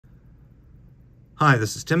Hi,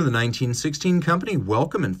 this is Tim of the 1916 Company.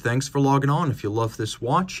 Welcome and thanks for logging on. If you love this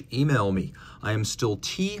watch, email me. I am still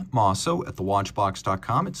Team Mosso at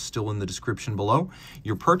thewatchbox.com. It's still in the description below.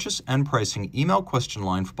 Your purchase and pricing email question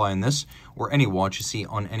line for buying this or any watch you see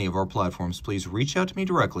on any of our platforms. Please reach out to me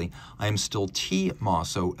directly. I am still Team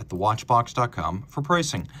Mosso at thewatchbox.com for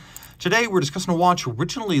pricing. Today, we're discussing a watch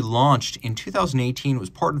originally launched in 2018. It was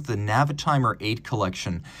part of the Navitimer 8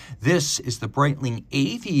 collection. This is the Breitling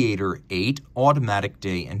Aviator 8 automatic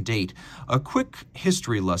day and date. A quick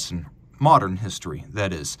history lesson, modern history,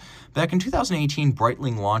 that is. Back in 2018,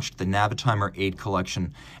 Breitling launched the Navitimer 8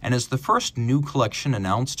 collection, and as the first new collection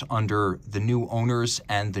announced under the new owners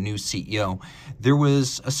and the new CEO, there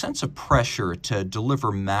was a sense of pressure to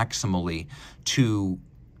deliver maximally to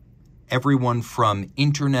everyone from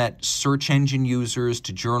internet search engine users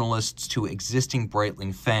to journalists to existing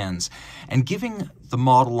Breitling fans. And giving the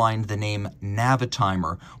model line the name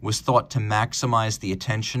Navitimer was thought to maximize the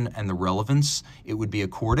attention and the relevance it would be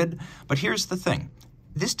accorded. But here's the thing.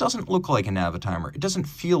 This doesn't look like a Navitimer. It doesn't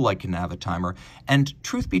feel like a Navitimer. And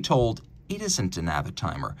truth be told, it isn't a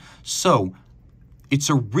Navitimer. So its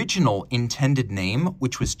original intended name,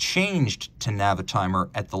 which was changed to Navitimer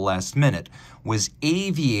at the last minute, was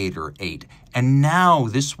Aviator 8. And now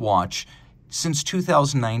this watch, since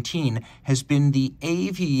 2019, has been the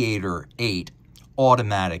Aviator 8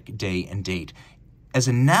 automatic day and date. As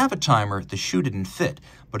a Navitimer, the shoe didn't fit,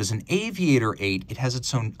 but as an Aviator 8, it has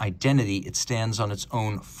its own identity. It stands on its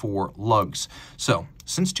own 4 lugs. So,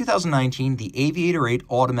 since 2019, the Aviator 8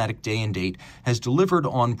 automatic day and date has delivered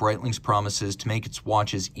on Breitling's promises to make its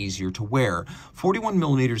watches easier to wear. 41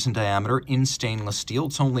 millimeters in diameter in stainless steel.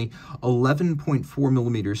 It's only 11.4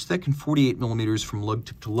 millimeters thick and 48 millimeters from lug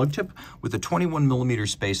tip to lug tip, with a 21 millimeter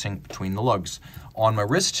spacing between the lugs. On my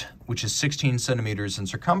wrist, which is 16 centimeters in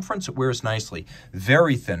circumference, it wears nicely.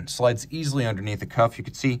 Very thin, slides easily underneath the cuff. You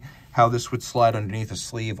can see how this would slide underneath a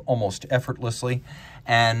sleeve almost effortlessly.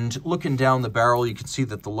 And looking down the barrel, you can see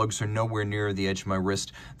that the lugs are nowhere near the edge of my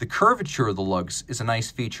wrist. The curvature of the lugs is a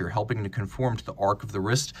nice feature, helping to conform to the arc of the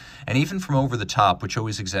wrist. And even from over the top, which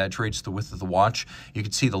always exaggerates the width of the watch, you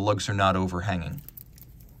can see the lugs are not overhanging.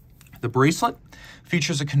 The bracelet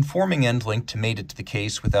features a conforming end link to mate it to the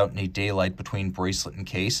case without any daylight between bracelet and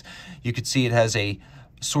case. You can see it has a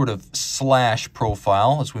sort of slash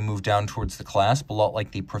profile as we move down towards the clasp, a lot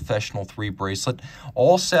like the Professional 3 bracelet.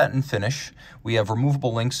 All satin finish. We have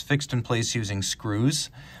removable links fixed in place using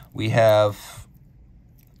screws. We have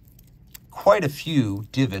quite a few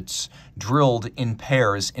divots drilled in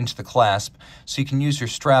pairs into the clasp, so you can use your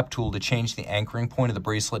strap tool to change the anchoring point of the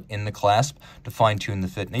bracelet in the clasp to fine-tune the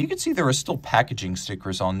fit. Now you can see there are still packaging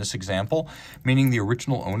stickers on this example, meaning the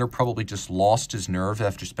original owner probably just lost his nerve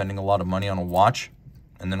after spending a lot of money on a watch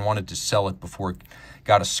and then wanted to sell it before it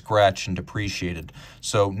got a scratch and depreciated.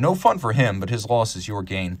 So no fun for him, but his loss is your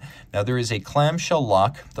gain. Now there is a clamshell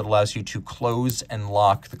lock that allows you to close and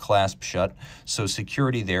lock the clasp shut. So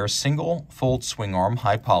security there, single fold swing arm,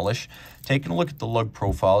 high polish. Taking a look at the lug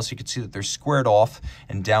profiles, you can see that they're squared off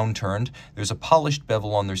and downturned. There's a polished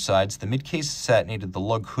bevel on their sides. The midcase is satinated, the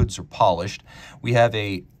lug hoods are polished. We have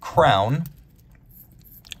a crown.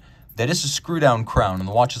 That is a screw-down crown, and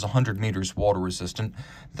the watch is 100 meters water-resistant.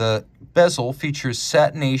 The bezel features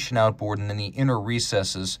satination outboard, and then the inner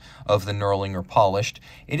recesses of the knurling are polished.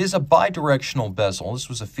 It is a bidirectional bezel. This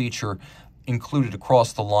was a feature included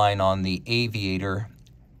across the line on the Aviator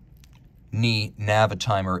knee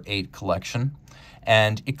Navitimer 8 collection.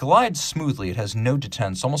 And it glides smoothly. It has no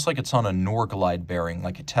detents, almost like it's on a Norglide bearing,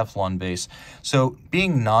 like a Teflon base. So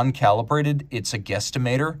being non-calibrated, it's a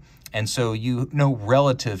guesstimator. And so you know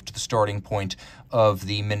relative to the starting point of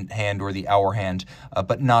the minute hand or the hour hand,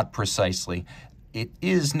 but not precisely. It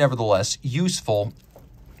is nevertheless useful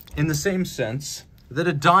in the same sense that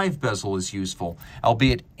a dive bezel is useful,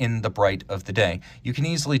 albeit in the bright of the day. You can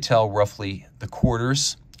easily tell roughly the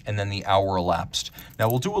quarters and then the hour elapsed. Now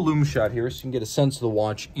we'll do a lume shot here so you can get a sense of the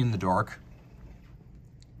watch in the dark.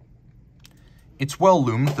 It's well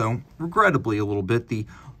loomed, though regrettably a little bit. The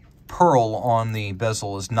pearl on the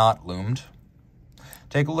bezel is not loomed.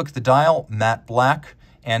 Take a look at the dial, matte black,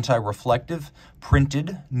 anti-reflective,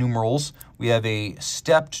 printed numerals. We have a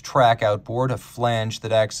stepped track outboard, a flange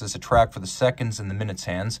that acts as a track for the seconds and the minutes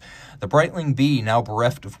hands. The Breitling B, now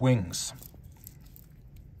bereft of wings.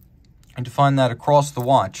 And to find that across the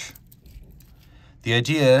watch, the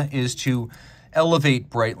idea is to elevate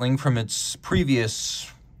Breitling from its previous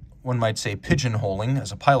one might say, pigeonholing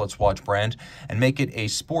as a pilot's watch brand and make it a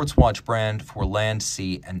sports watch brand for land,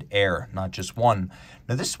 sea, and air, not just one.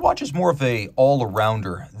 Now, this watch is more of a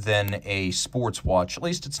all-arounder than a sports watch. At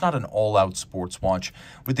least it's not an all-out sports watch.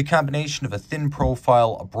 With the combination of a thin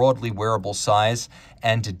profile, a broadly wearable size,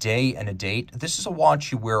 and a day and a date, this is a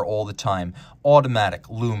watch you wear all the time. Automatic,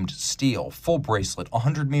 loomed, steel, full bracelet,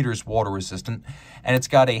 100 meters water resistant, and it's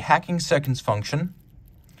got a hacking seconds function,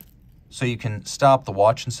 so you can stop the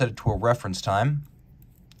watch and set it to a reference time.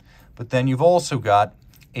 But then you've also got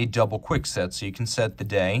a double quick set, so you can set the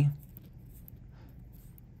day,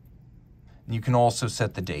 and you can also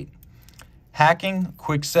set the date. Hacking,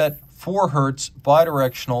 quick set, 4 hertz,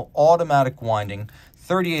 bidirectional, automatic winding,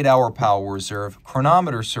 38-hour power reserve,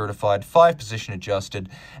 chronometer certified, 5-position adjusted,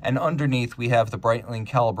 and underneath we have the Breitling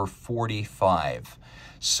caliber 45.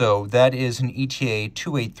 So that is an ETA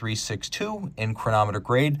 28362 in chronometer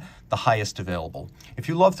grade, the highest available. If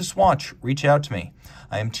you love this watch, reach out to me.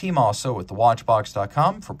 I am Team Mosso at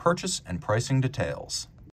thewatchbox.com for purchase and pricing details.